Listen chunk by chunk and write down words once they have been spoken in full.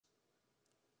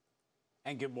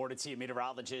And good morning to you,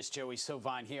 meteorologist Joey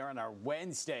Sovine here on our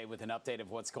Wednesday with an update of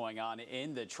what's going on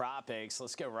in the tropics.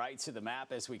 Let's go right to the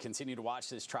map as we continue to watch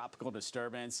this tropical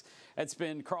disturbance. It's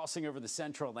been crossing over the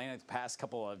central Atlantic the past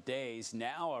couple of days,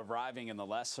 now arriving in the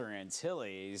Lesser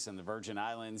Antilles and the Virgin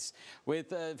Islands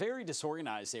with a very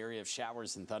disorganized area of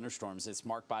showers and thunderstorms. It's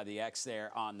marked by the X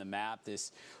there on the map.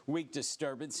 This weak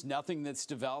disturbance, nothing that's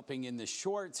developing in the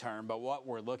short term, but what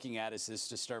we're looking at is this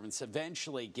disturbance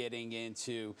eventually getting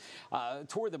into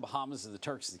toward the Bahamas of the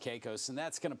Turks and Caicos, and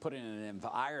that's going to put in an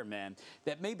environment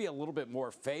that may be a little bit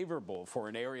more favorable for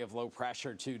an area of low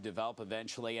pressure to develop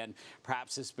eventually, and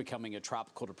perhaps it's becoming a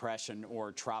tropical depression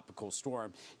or tropical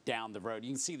storm down the road. You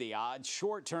can see the odds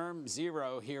short term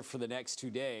 0 here for the next 2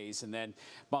 days, and then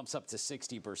bumps up to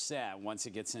 60% once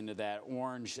it gets into that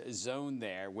orange zone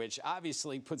there, which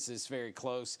obviously puts this very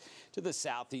close to the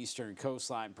southeastern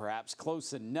coastline, perhaps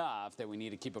close enough that we need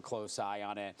to keep a close eye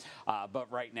on it.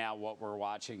 But right now, what we're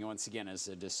watching once again is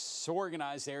a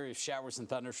disorganized area of showers and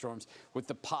thunderstorms with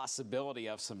the possibility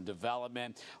of some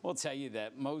development. We'll tell you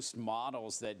that most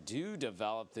models that do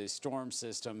develop this storm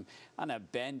system kind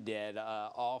of bend it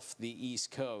off the east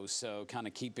coast, so kind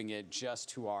of keeping it just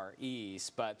to our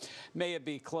east, but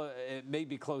it may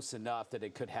be close enough that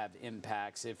it could have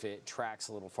impacts if it tracks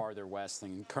a little farther west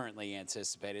than currently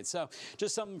anticipated. So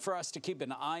just something for us to keep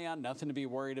an eye on, nothing to be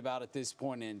worried about at this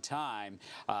point in time.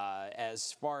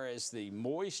 As far as the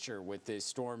moisture with this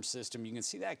storm system, you can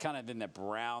see that kind of in the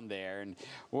brown there, and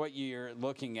what you're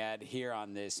looking at here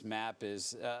on this map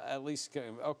is at least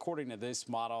according to this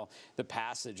model, the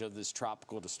passage of this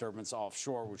tropical disturbance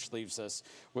offshore, which leaves us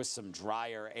with some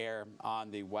drier air on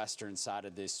the western side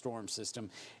of this storm system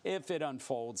if it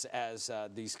unfolds as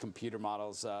these computer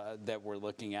models that we're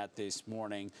looking at this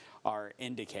morning are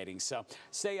indicating. So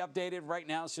stay updated. Right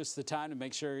now is just the time to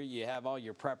make sure you have all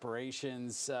your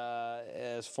preparations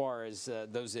as far as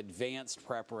those advanced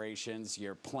preparations,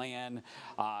 your plan,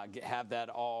 have that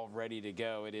all ready to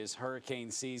go. It is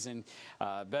hurricane season.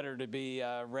 Better to be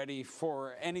ready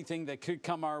for anything that could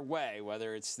come our way,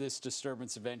 whether it's this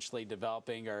disturbance eventually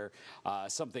developing or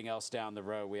something else down the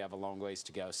road. We have a long ways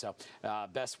to go. So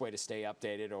best way to stay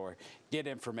updated or get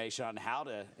information on how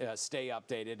to stay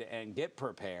updated and get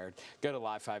prepared, go to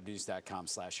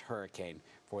live5news.com/hurricane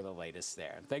for the latest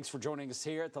there. And thanks for joining us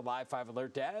here at the Live 5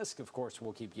 Alert Desk. Of course,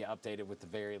 we'll keep you updated with the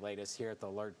very latest here at the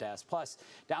Alert Desk. Plus,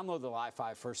 download the Live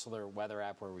 5 First Alert weather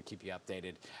app where we keep you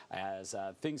updated as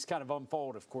things kind of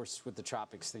unfold. Of course, with the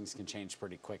tropics, things can change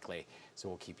pretty quickly, so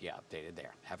we'll keep you updated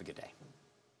there. Have a good day.